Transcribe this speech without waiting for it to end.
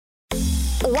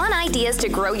Want ideas to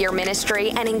grow your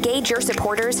ministry and engage your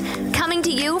supporters? Coming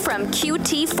to you from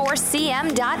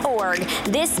QT4CM.org,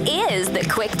 this is the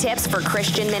Quick Tips for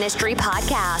Christian Ministry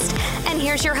podcast. And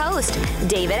here's your host,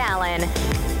 David Allen.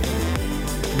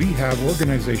 We have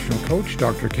organizational coach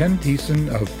Dr. Ken Thiessen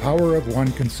of Power of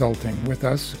One Consulting with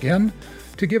us again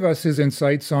to give us his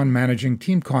insights on managing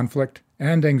team conflict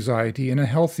and anxiety in a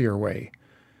healthier way.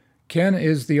 Ken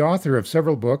is the author of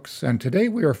several books, and today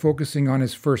we are focusing on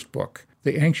his first book,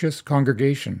 The Anxious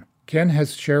Congregation. Ken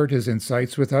has shared his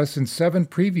insights with us in 7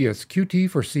 previous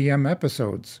QT4CM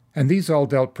episodes, and these all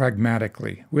dealt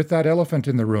pragmatically with that elephant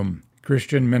in the room,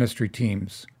 Christian ministry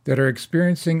teams that are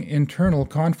experiencing internal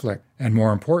conflict, and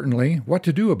more importantly, what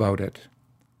to do about it.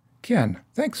 Ken,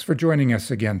 thanks for joining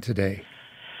us again today.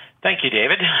 Thank you,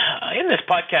 David. In this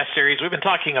podcast series, we've been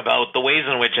talking about the ways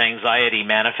in which anxiety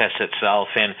manifests itself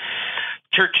in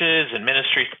churches and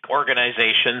ministry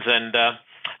organizations, and a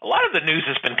lot of the news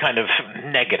has been kind of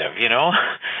negative, you know?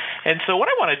 And so what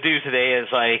I want to do today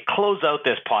as I close out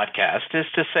this podcast is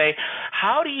to say,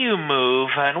 how do you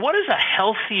move and what does a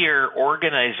healthier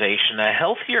organization, a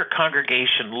healthier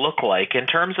congregation look like in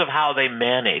terms of how they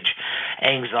manage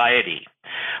anxiety?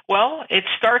 Well, it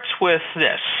starts with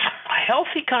this.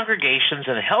 Healthy congregations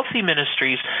and healthy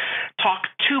ministries talk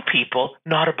to people,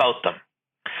 not about them.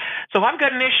 So if I've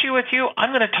got an issue with you, I'm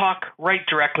going to talk right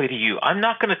directly to you. I'm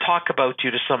not going to talk about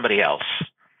you to somebody else.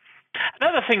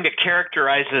 Another thing that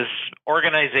characterizes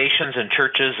organizations and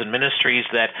churches and ministries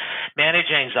that manage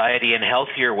anxiety in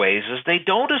healthier ways is they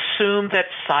don't assume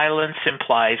that silence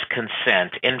implies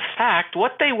consent. In fact,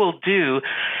 what they will do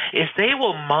is they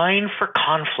will mine for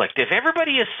conflict. If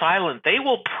everybody is silent, they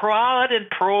will prod and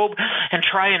probe and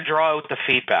try and draw out the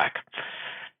feedback.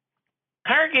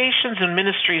 Congregations and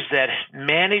ministries that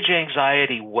manage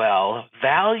anxiety well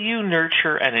value,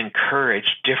 nurture, and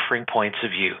encourage differing points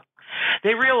of view.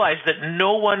 They realize that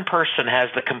no one person has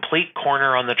the complete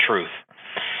corner on the truth.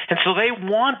 And so they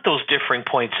want those differing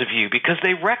points of view because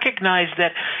they recognize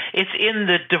that it's in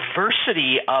the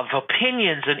diversity of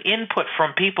opinions and input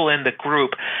from people in the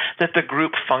group that the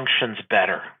group functions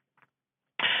better.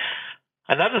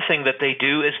 Another thing that they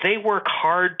do is they work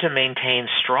hard to maintain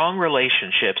strong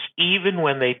relationships even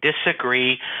when they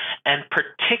disagree, and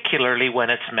particularly when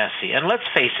it's messy. And let's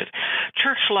face it,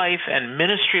 church life and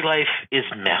ministry life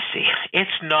is messy.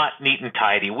 It's not neat and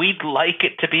tidy. We'd like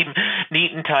it to be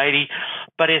neat and tidy,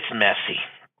 but it's messy.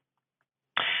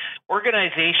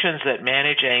 Organizations that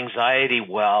manage anxiety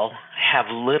well have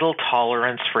little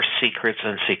tolerance for secrets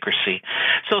and secrecy.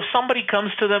 So if somebody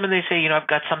comes to them and they say, I've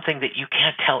got something that you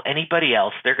can't tell anybody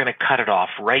else, they're going to cut it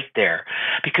off right there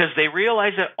because they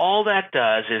realize that all that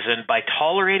does is, and by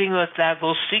tolerating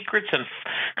those secrets and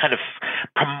kind of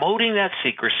promoting that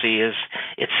secrecy, is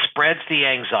it spreads the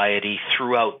anxiety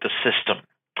throughout the system.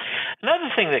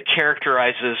 Another thing that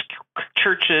characterizes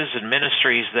churches and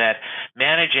ministries that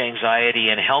manage anxiety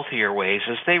in healthier ways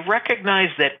is they recognize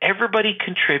that everybody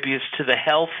contributes to the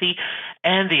healthy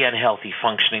and the unhealthy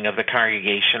functioning of the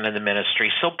congregation and the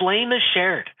ministry, so blame is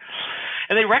shared.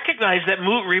 And they recognize that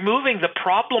removing the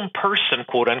problem person,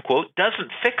 quote unquote,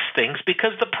 doesn't fix things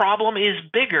because the problem is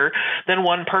bigger than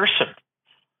one person.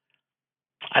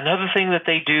 Another thing that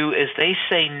they do is they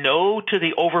say no to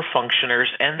the overfunctioners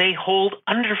and they hold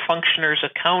underfunctioners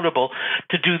accountable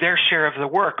to do their share of the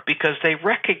work because they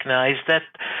recognize that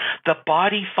the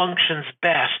body functions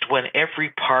best when every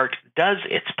part does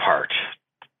its part.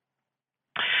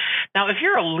 Now, if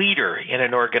you're a leader in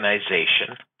an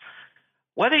organization,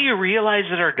 whether you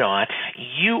realize it or not,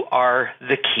 you are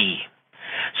the key.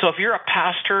 So if you're a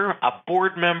pastor, a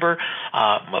board member,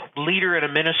 a leader in a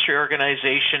ministry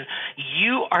organization,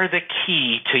 you are the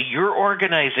key to your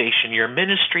organization, your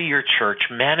ministry, your church,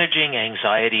 managing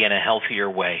anxiety in a healthier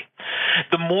way.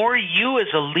 The more you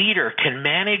as a leader can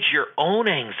manage your own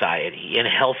anxiety in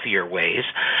healthier ways,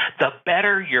 the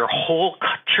better your whole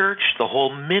church, the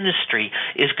whole ministry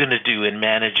is going to do in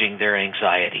managing their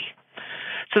anxiety.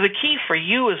 So the key for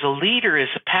you as a leader, as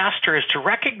a pastor, is to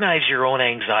recognize your own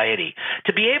anxiety,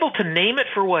 to be able to name it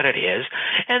for what it is,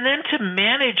 and then to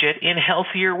manage it in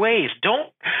healthier ways. Don't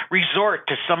resort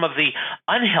to some of the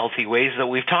unhealthy ways that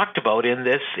we've talked about in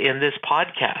this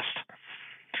podcast.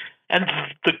 And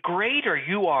the greater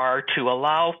you are to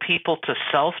allow people to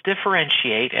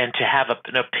self-differentiate and to have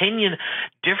an opinion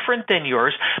different than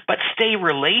yours, but stay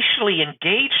relationally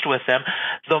engaged with them,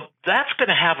 that's going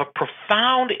to have a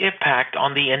profound impact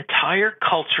on the entire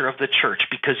culture of the church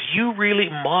because you really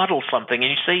model something and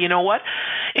you say, you know what,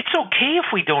 it's okay if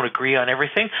we don't agree on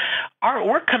everything.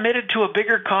 We're committed to a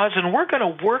bigger cause and we're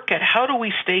going to work at how do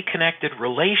we stay connected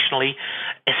relationally,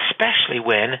 especially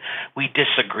when we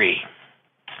disagree.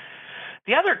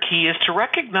 The other key is to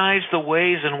recognize the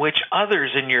ways in which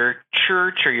others in your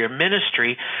church or your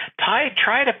ministry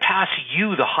try to pass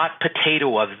you the hot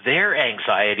potato of their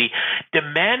anxiety,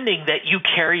 demanding that you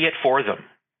carry it for them.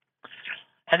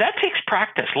 And that takes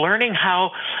practice, learning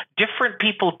how different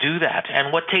people do that.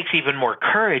 And what takes even more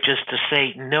courage is to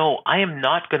say, no, I am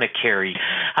not going to carry.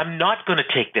 I'm not going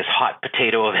to take this hot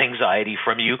potato of anxiety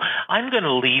from you. I'm going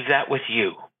to leave that with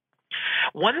you.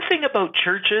 One thing about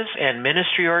churches and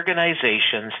ministry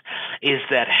organizations is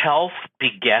that health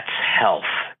begets health.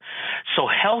 So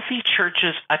healthy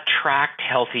churches attract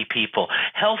healthy people.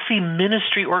 Healthy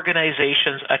ministry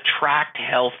organizations attract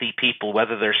healthy people,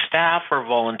 whether they're staff or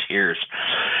volunteers.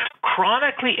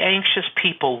 Chronically anxious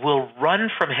people will run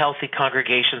from healthy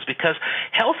congregations because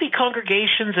healthy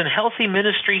congregations and healthy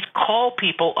ministries call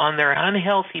people on their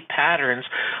unhealthy patterns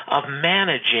of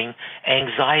managing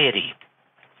anxiety.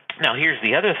 Now, here's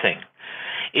the other thing,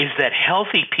 is that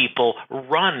healthy people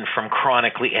run from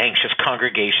chronically anxious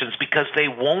congregations because they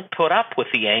won't put up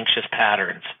with the anxious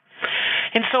patterns.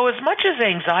 And so as much as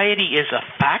anxiety is a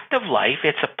fact of life,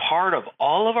 it's a part of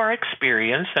all of our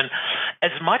experience, and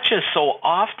as much as so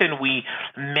often we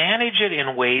manage it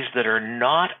in ways that are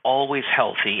not always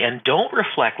healthy and don't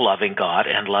reflect loving God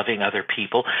and loving other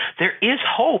people, there is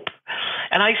hope.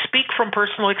 And I speak from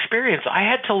personal experience. I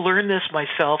had to learn this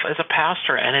myself as a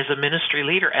pastor and as a ministry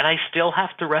leader, and I still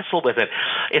have to wrestle with it.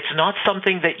 It's not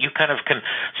something that you kind of can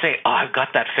say, oh, I've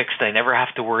got that fixed. I never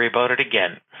have to worry about it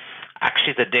again.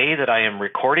 Actually, the day that I am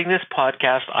recording this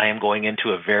podcast, I am going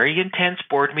into a very intense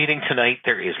board meeting tonight.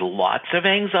 There is lots of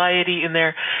anxiety in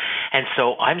there. And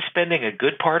so I'm spending a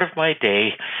good part of my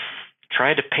day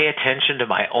trying to pay attention to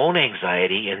my own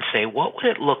anxiety and say, what would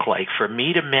it look like for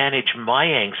me to manage my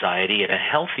anxiety in a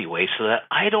healthy way so that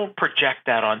I don't project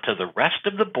that onto the rest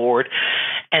of the board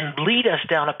and lead us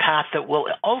down a path that will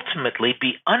ultimately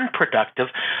be unproductive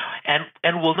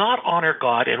and will not honor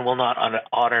God and will not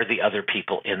honor the other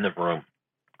people in the room.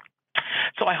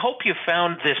 So I hope you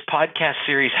found this podcast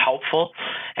series helpful.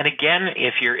 And again,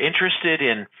 if you're interested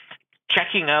in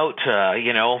checking out,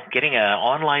 getting an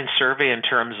online survey in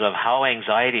terms of how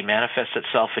anxiety manifests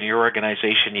itself in your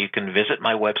organization, you can visit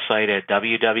my website at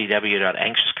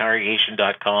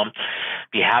www.anxiouscongregation.com.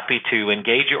 Be happy to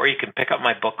engage you, or you can pick up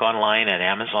my book online at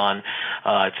Amazon.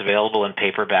 It's available in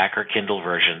paperback or Kindle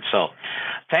version. So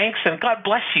thanks, and God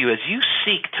bless you as you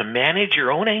seek to manage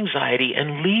your own anxiety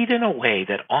and lead in a way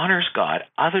that honors God,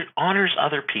 honors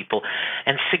other people,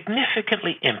 and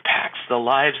significantly impacts the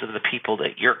lives of the people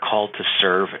that you're called to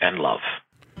serve and love.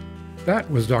 That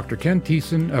was Dr. Ken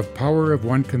Thiessen of Power of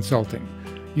One Consulting.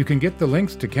 You can get the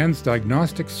links to Ken's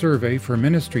diagnostic survey for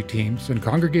ministry teams and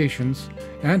congregations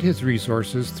and his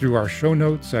resources through our show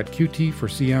notes at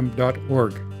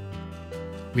qt4cm.org.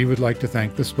 We would like to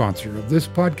thank the sponsor of this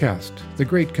podcast, the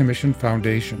Great Commission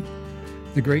Foundation.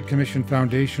 The Great Commission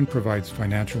Foundation provides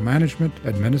financial management,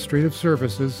 administrative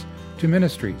services to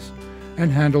ministries,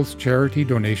 and handles charity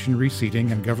donation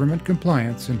receipting and government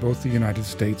compliance in both the United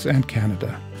States and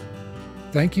Canada.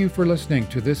 Thank you for listening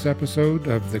to this episode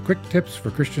of the Quick Tips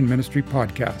for Christian Ministry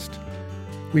podcast.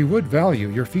 We would value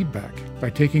your feedback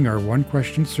by taking our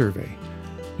one-question survey.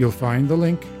 You'll find the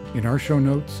link in our show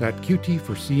notes at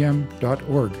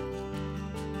qt4cm.org.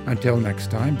 Until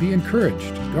next time, be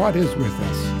encouraged. God is with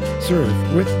us.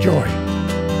 Serve with joy.